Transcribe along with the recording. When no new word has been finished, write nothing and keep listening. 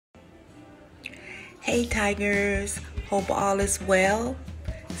Hey Tigers, hope all is well.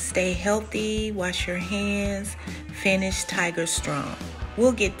 Stay healthy, wash your hands, finish Tiger strong.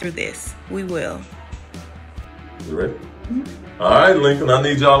 We'll get through this. We will. You ready? All right, Lincoln, I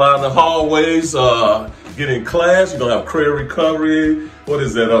need y'all out in the hallways. Get in class. You're going to have career recovery. What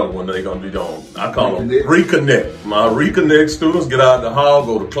is that other one they're going to be doing? I call them Reconnect. My Reconnect students, get out in the hall,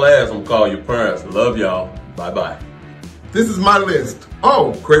 go to class. I'm going to call your parents. Love y'all. Bye-bye. This is my list.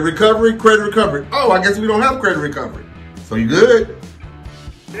 Oh, credit recovery, credit recovery. Oh, I guess we don't have credit recovery. So you good?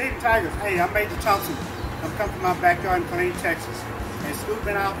 Good evening, Tigers. Hey, I'm Major Thompson. I'm coming from my backyard in Plain, Texas. And school's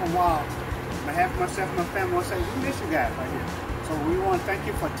been out for a while. On behalf of myself and my family, I want to say we miss you guys right here. So we want to thank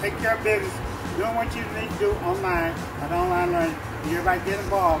you for taking care of business, doing what you need to do online, and online learning. Everybody get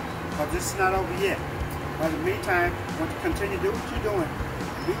involved, but this is not over yet. But in the meantime, I want you to continue to do what you're doing.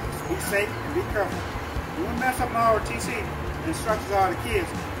 Be safe and be careful. When we mess up in our TC instructions are the kids,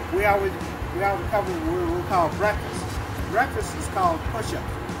 we always cover what we call breakfast. Breakfast is called push-ups.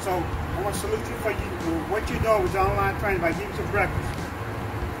 So I want to salute you for what you're doing with your online training by giving some breakfast.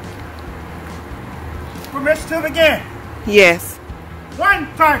 Permission to begin. Yes. 1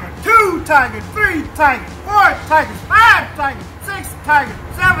 tiger, 2 tigers, 3 tigers, 4 tigers, 5 tigers, 6 tigers,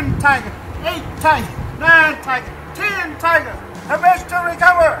 7 tigers, 8 tigers, 9 tigers, 10 tigers. Permission to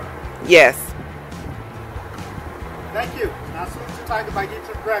recover. Yes. Thank you. Now salute your tiger by getting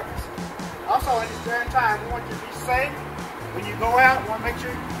some breakfast. Also, in this very time, we want you to be safe. When you go out, we want to make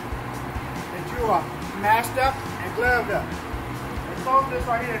sure that you are masked up and gloved up. And close this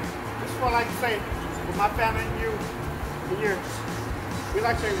right here. This is what I like to say for my family and you and yours. We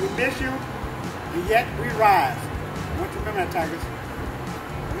like to say, we miss you, and yet we rise. I want you to remember that, Tigers.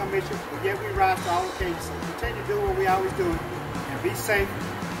 We're going to miss you, but yet we rise to all occasions. So continue to do what we always do, and be safe,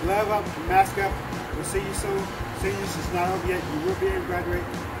 glove up, mask up. We'll see you soon. Seniors is not over yet. You will be able to graduate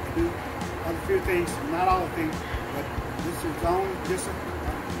and do a few things, not all the things, but this is only just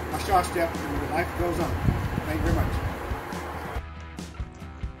a short step, and life goes on. Thank you very much.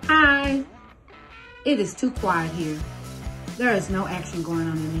 Hi. It is too quiet here. There is no action going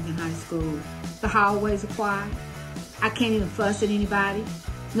on in Lincoln High School. The hallways are quiet. I can't even fuss at anybody.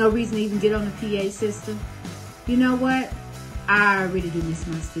 No reason to even get on the PA system. You know what? I really do miss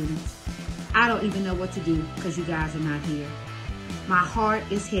my students. I don't even know what to do because you guys are not here. My heart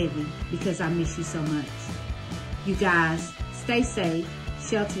is heavy because I miss you so much. You guys, stay safe,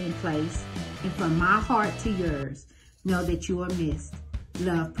 shelter in place, and from my heart to yours, know that you are missed.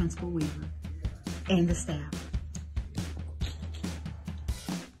 Love, Principal Weaver and the staff.